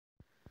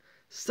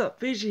Sup,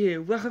 Vijay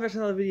here, welcome back to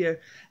another video.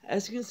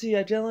 As you can see,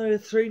 I downloaded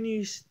 3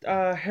 new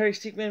Harry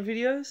Stickman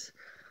videos.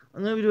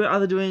 I'm going to be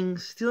either doing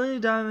stealing a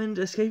diamond,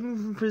 escaping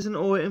from prison,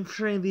 or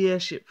infiltrating the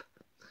airship.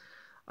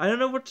 I don't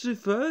know what to do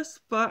first,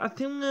 but I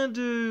think I'm going to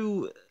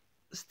do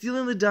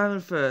stealing the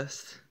diamond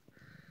first.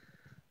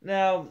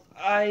 Now,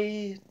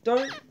 I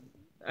don't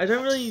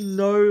really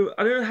know,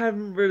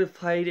 haven't really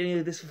played any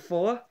of this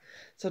before,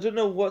 so I don't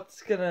know what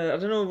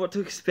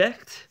to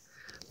expect.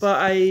 But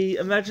I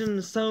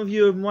imagine some of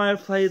you might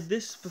have played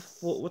this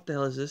before. What the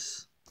hell is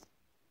this?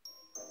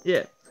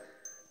 Yeah.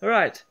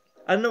 Alright.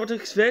 I don't know what to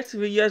expect,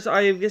 but yes,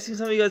 I'm guessing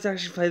some of you guys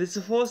actually played this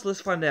before, so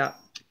let's find out.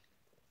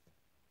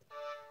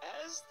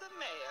 As the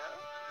mayor,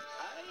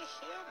 I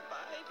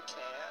hereby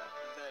declare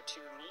the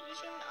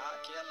Tunisian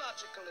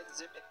archaeological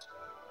exhibit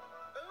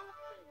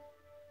open.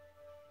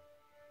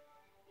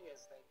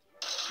 Yes, thank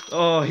you.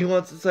 Oh, he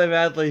wants it so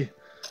badly.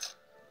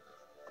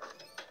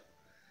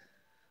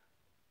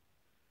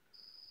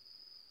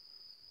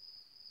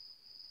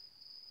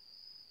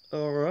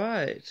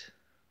 Alright.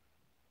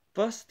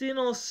 Bust in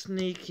or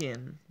sneak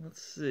in?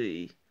 Let's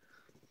see.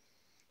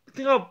 I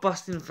think I'll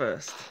bust in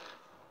first.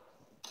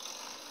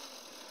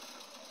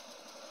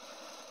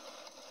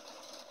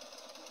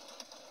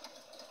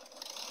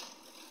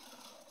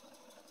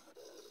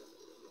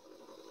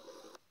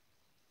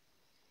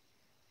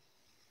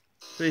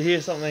 So you hear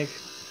something.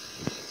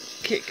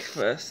 Kick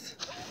first.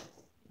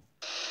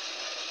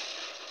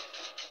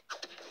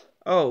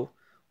 Oh.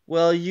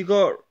 Well, you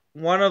got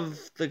one of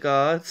the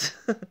guards.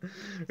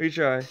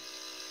 Retry.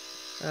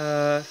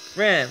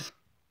 Ram.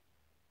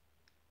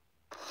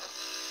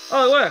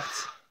 Oh, it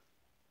worked.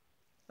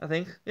 I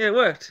think. Yeah, it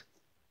worked.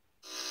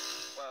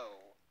 Whoa.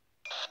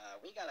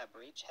 We got a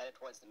breach headed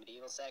towards the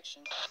medieval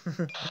section.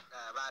 Roger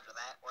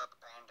that. We're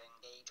preparing to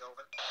engage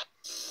over.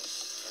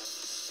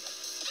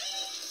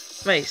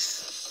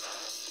 Mace.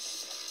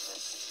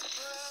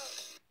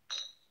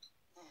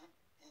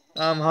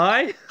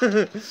 Hi?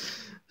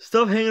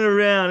 Stop hanging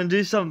around and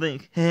do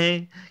something.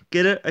 Hey,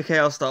 get it? Okay,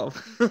 I'll stop.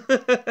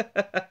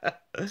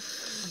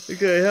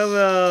 Okay, how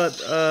about,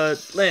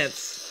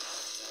 Lance?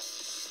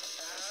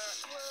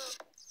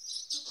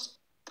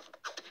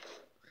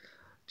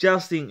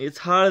 Jousting, it's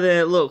harder than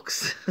it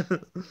looks.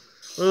 What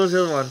was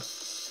the other one?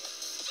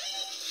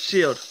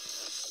 Shield.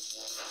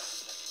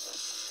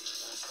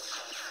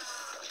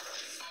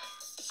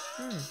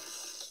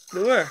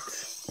 It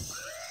worked.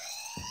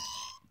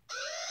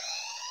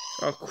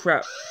 Oh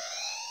crap.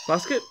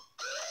 Basket?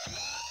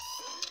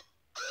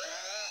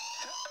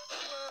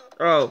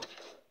 Oh.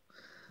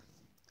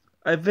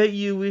 I bet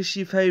you wish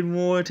you paid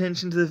more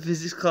attention to the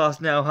physics class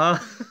now, huh?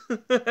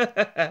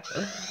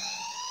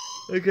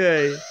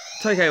 Okay.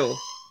 Tie cable.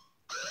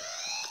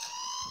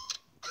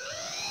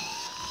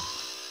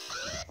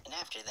 And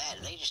after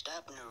that, they just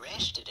up and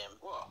arrested him.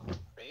 Whoa,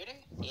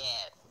 really?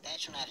 Yeah,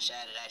 that's when I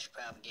decided I should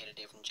probably get a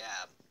different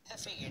job. I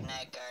figured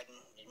night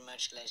guarding is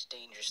much less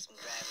dangerous than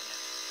driving a...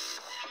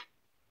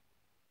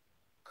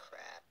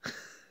 Crap.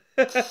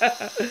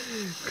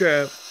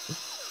 Crap.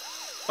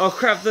 Oh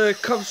crap, the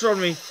cops are on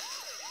me.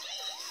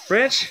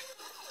 Branch?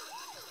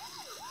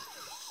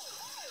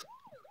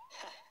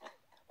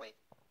 Wait.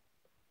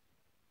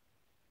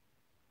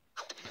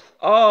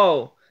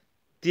 Oh.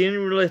 Didn't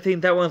really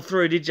think that one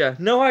through, did ya?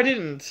 No, I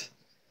didn't.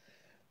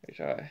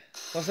 Retry.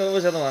 What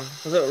was the other one?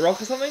 Was it a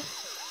rock or something?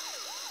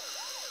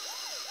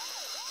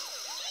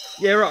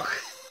 Yeah, rock.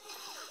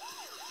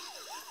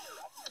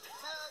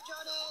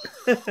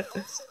 No, Johnny!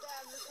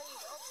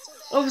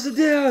 Officer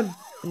down!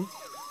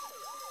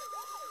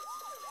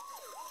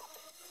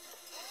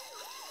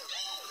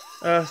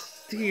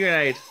 Sticky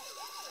grenade.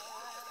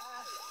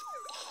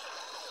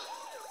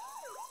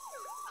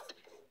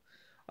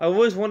 I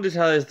always wondered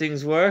how those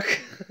things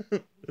work.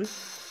 What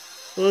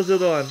was the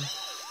other one?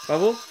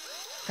 Bubble?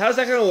 How's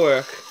that gonna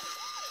work?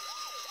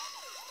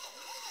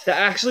 That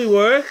actually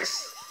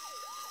works?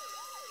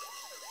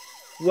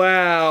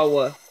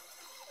 Wow.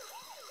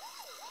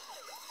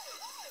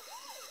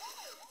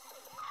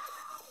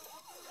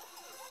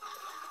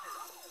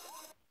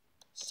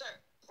 Sir,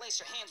 place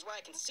your hands where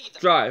I can see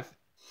them. Drive.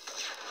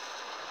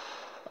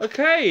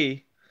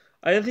 Okay.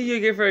 I don't think you'll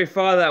get very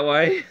far that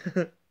way.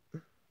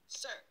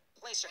 Sir,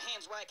 place your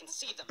hands where I can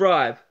see them.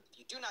 Bribe. If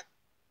you do not...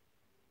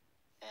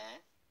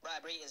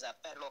 Bribery is a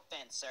federal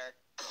offense, sir.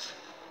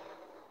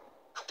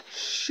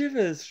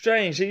 Shivers.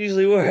 Strange. It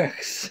usually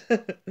works.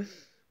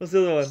 What's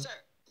the other one? Sir,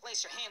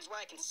 place your hands where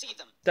I can see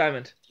them.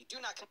 Diamond. If you do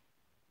not...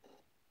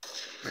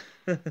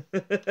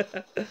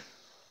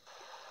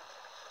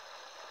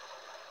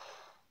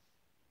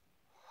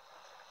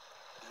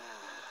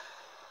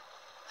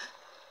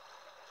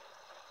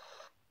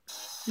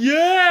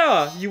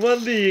 Yeah! You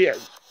won the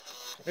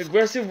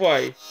aggressive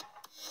way.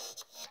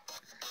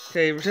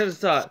 Okay, return to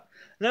start.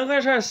 Now I'm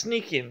gonna try to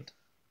sneak in.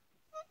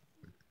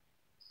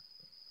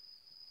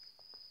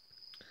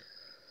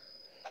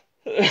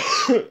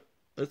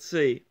 Let's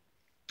see.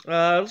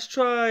 Let's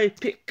try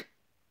pick.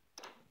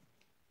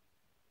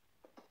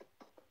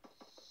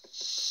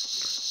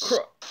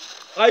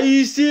 Are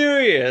you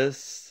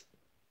serious?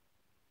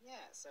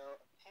 Yeah, so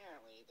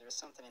apparently there's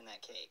something in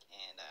that cake,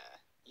 and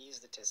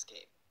used it to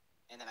escape.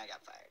 And then I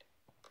got fired.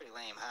 Pretty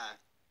lame, huh?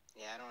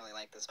 Yeah, I don't really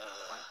like this one.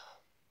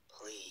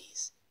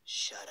 Please,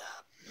 shut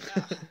up.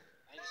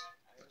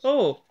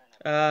 Oh,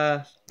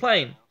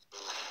 plane.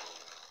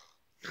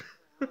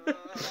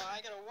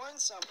 I gotta warn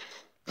something.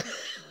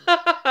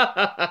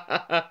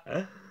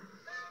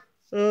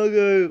 I'll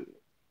go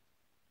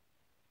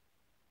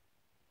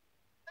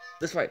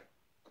this way.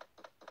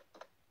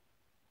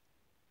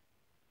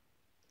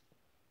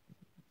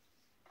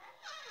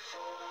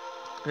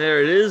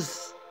 There it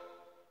is.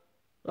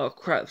 Oh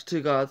crap, there's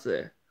 2 guards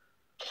there.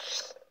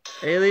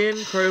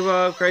 Alien,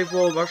 crowbar, great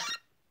ball, mushroom.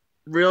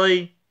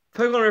 Really?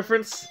 Pokemon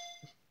reference?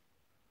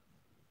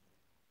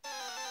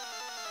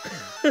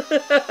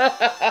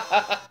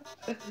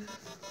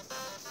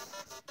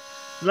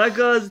 Night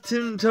guards,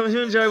 Tim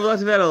and Joe would like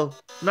to battle.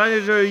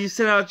 Night Joe, you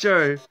sent out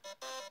Joe.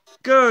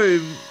 Go!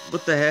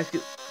 What the heck?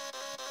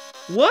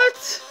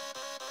 What?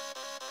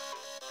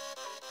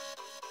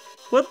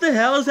 What the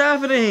hell is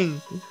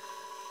happening?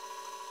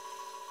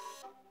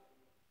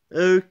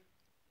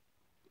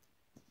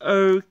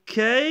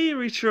 Okay,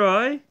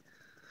 retry.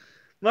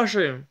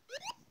 Mushroom.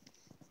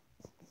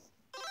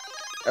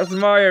 That's a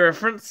Mario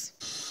reference.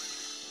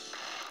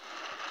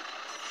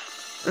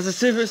 That's a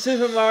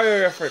Super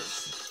Mario reference.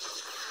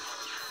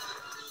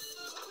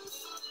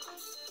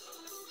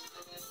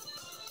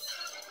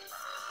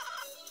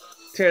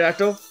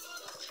 Pterodactyl.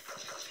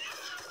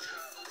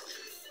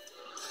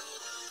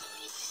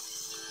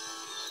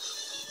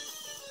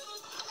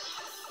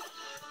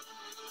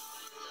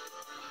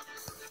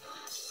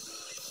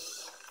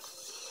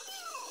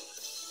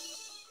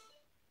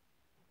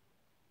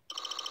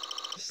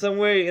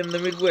 Somewhere in the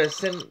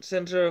Midwest,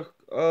 center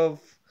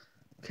of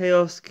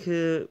chaos.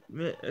 Sir?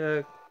 You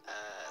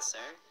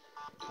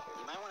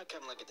might want to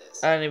come look at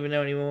this. I don't even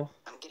know anymore.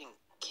 I'm getting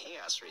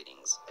chaos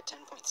readings at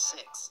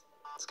 10.6.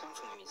 It's coming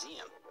from the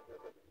museum.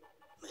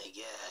 My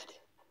god.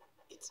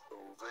 It's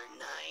over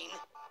 9.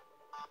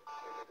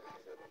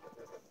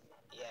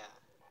 Yeah.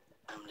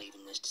 I'm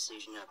leaving this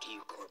decision up to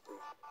you,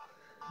 Corporal.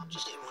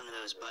 Just hit one of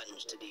those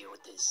buttons to deal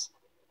with this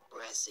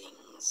pressing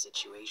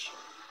situation.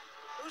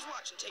 Who's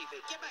watching TV?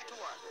 Get back to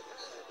work.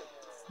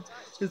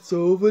 It's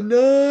over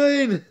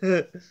 9.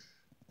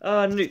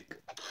 Nuke.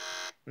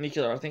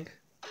 Nuclear, I think.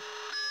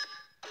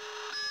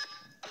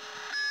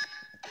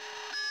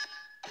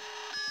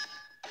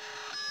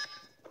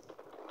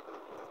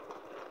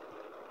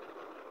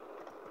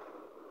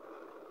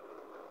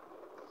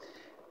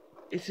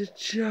 It's a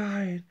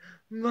giant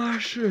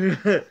mushroom.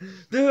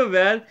 Never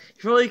bad.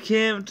 He probably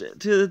camped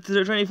to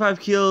the 25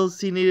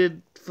 kills he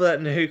needed for that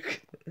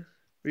nuke.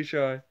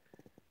 Retry.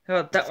 How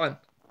about that one?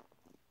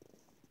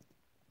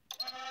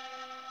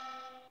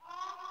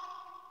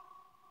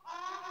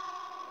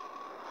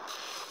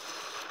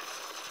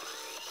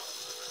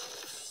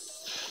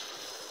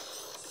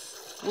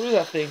 What is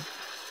that thing? Is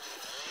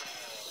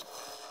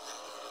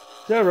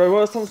that a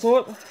robot of some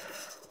sort?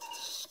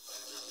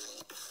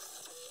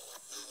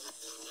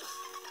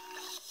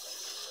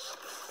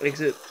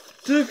 Exit.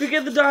 Dude,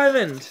 forget the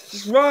diamond!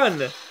 Just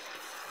run!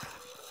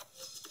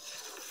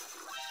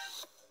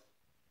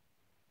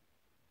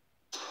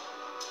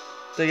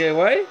 Did I get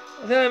away?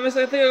 I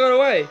think I got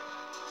away.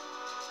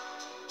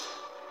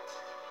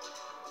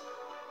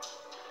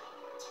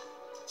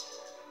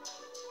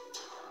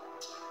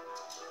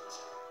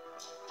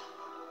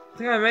 I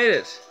think I made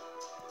it.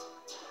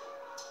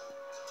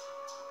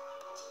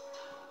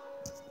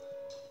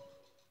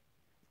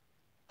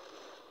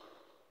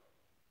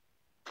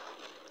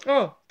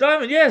 Oh,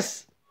 diamond,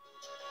 yes!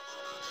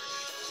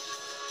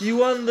 You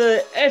won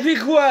the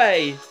epic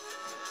way!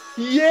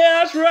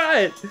 Yeah, that's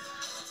right!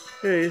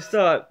 Okay,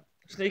 start.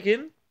 Sneak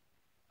in.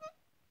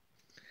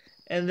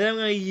 And then I'm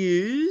gonna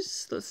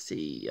use, let's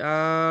see,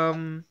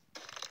 double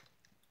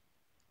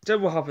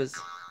hoppers.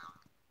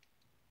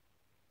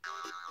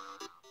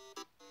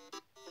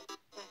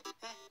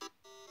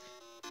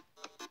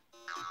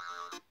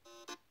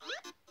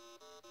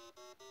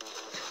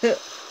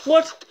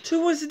 What?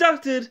 2 was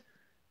deducted?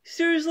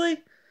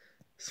 Seriously?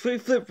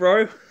 Sweet flip,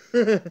 bro.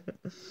 How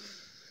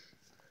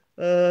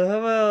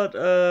about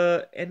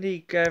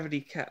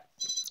anti-gravity cap?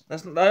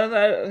 That's not,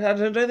 I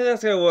don't think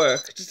that's gonna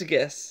work. Just a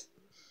guess.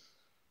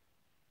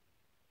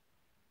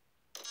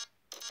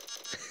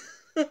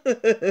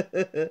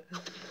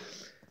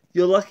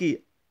 You're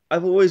lucky.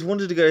 I've always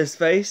wanted to go to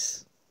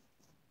space.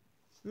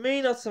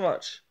 Me, not so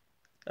much.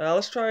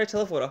 Let's try a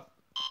teleporter.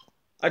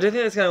 I don't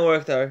think that's gonna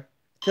work though.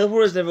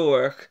 Teleporters never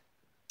work.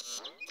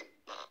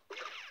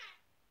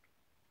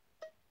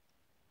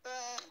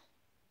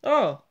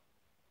 Oh,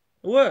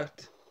 it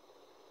worked.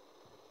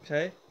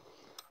 Okay.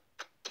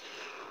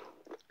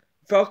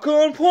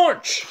 Falcon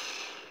Punch!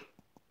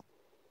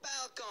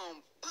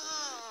 Falcon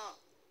Punch!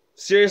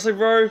 Seriously,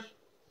 bro?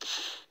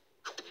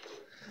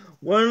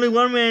 Only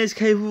one man is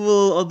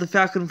capable of the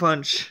Falcon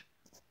Punch.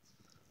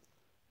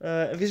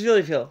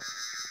 Invisibility Pill.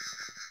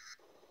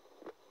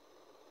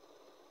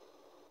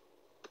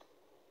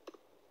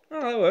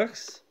 Oh, that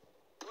works.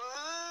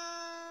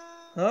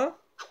 Huh?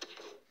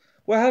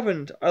 What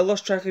happened? I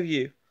lost track of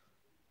you.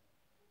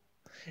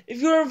 If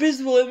you're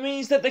invisible, it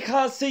means that they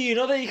can't see you,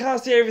 not that you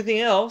can't see everything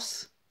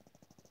else.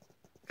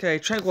 Okay,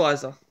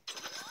 tranquilizer.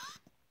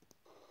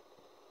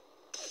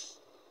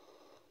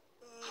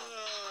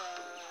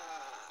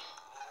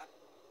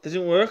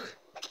 Doesn't work?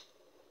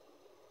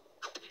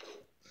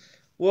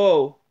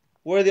 Whoa,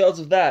 what are the odds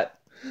of that?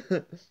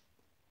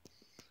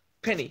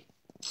 Penny.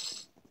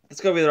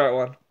 Let's go be the right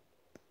one.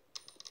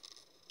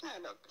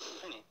 Look,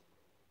 Penny.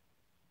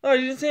 Oh,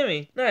 you didn't see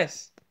me.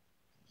 Nice.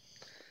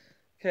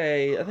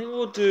 Okay, I think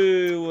we'll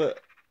do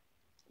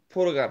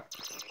portal gun.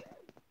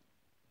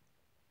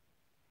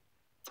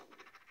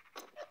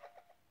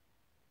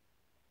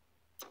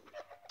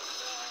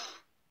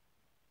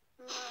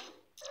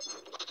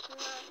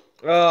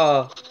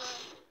 Oh.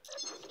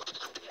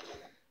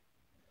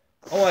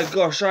 Oh my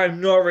gosh,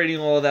 I'm not reading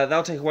all of that.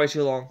 That'll take way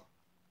too long.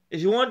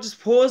 If you want,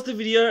 just pause the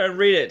video and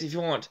read it if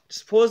you want.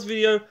 Just pause the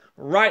video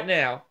right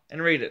now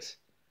and read it.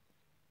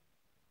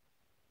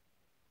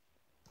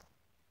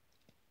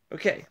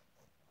 Okay.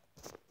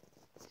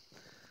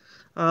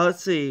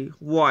 Let's see.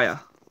 Wire.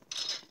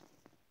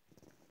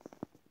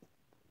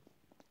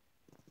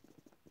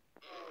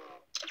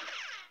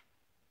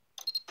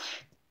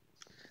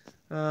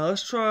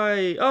 Let's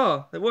try...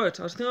 Oh, it worked.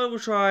 I was thinking we'll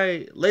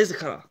try laser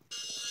cutter.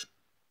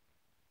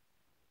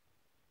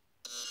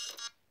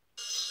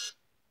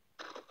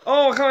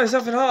 Oh, I cut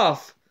myself in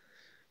half.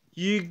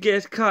 You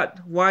get cut.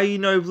 Why you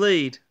no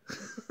bleed?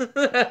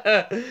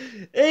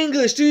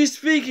 English, do you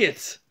speak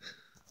it?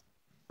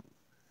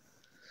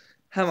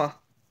 Hammer.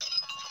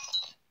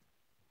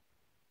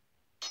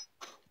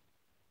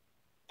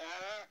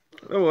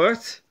 That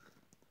worked.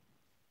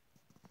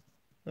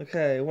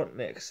 Okay, what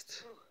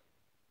next?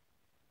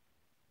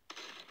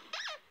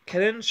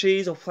 Cannon,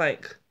 cheese, or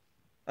plank?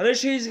 I know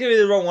cheese is going to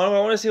be the wrong one, but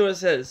I want to see what it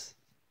says.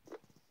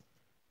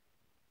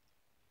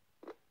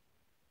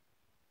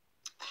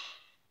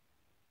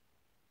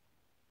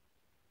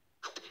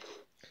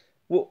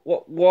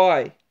 What,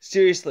 why?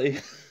 Seriously?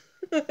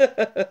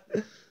 Okay,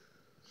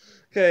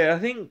 I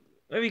think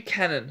maybe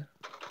cannon.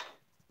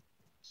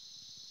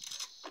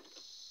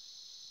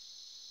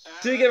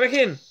 Did he get back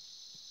in?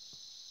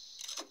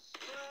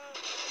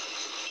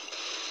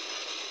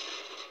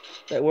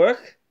 That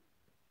work?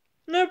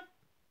 Nope.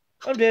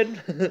 I'm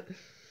dead.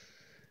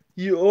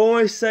 You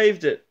almost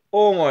saved it.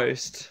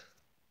 Almost.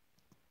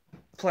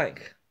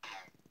 Plank.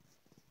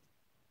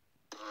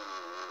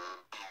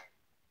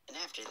 And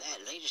after that,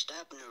 they just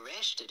stopped and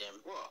arrested him.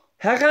 Whoa.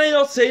 How can they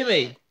not see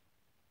me?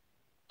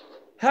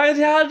 How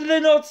did they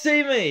not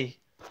see me?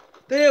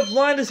 They are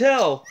blind as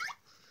hell.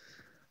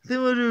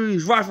 Then we'll do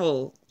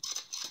rifle.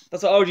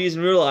 That's what I would use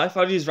in real life.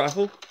 I'd use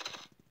rifle.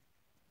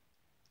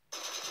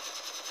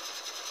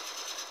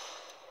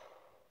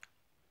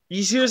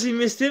 You seriously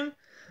missed him?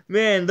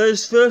 Man,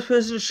 those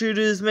first-person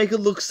shooters make it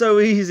look so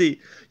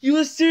easy. You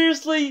were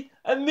seriously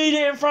a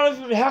meter in front of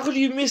him. How could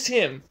you miss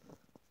him?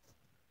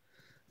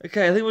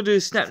 Okay, I think we'll do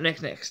snap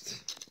neck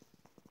next.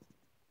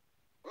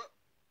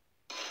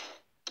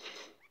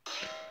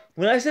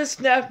 When I said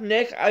snap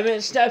neck, I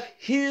meant snap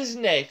his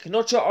neck,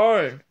 not your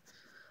own.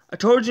 I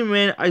told you,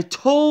 man. I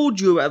told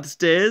you about the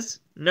stairs.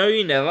 No,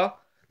 you never.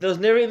 There was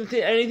never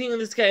anything in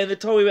this game that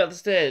told me about the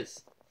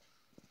stairs.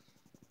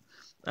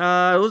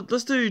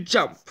 Let's do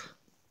jump.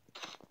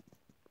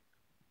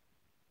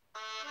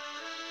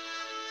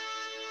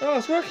 Oh,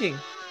 it's working.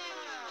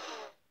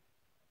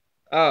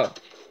 Oh.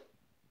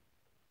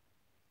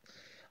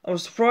 I'm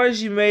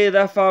surprised you made it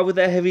that far with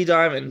that heavy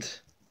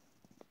diamond.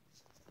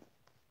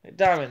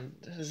 Diamond,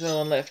 there's no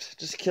one left.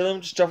 Just kill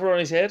him, just drop it on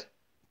his head.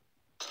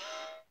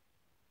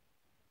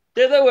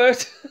 Yeah, that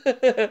worked.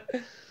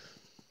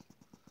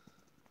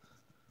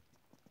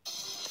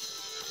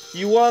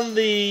 You won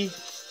the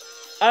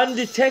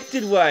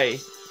undetected way.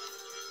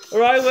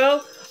 Alright,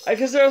 well, I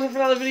guess that's all for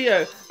another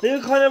video.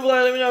 Leave a comment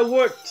below, let me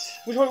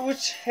know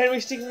which Henry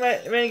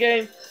Stickmin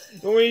game you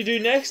want me to do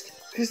next.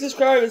 Please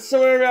subscribe, it's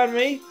somewhere around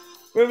me.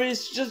 Remember,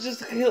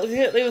 just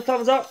leave a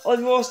thumbs up. I love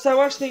you all so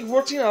much. Thank you for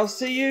watching. I'll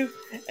see you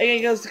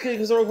again, guys,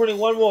 because I'm recording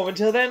one more.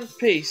 Until then,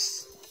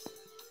 peace.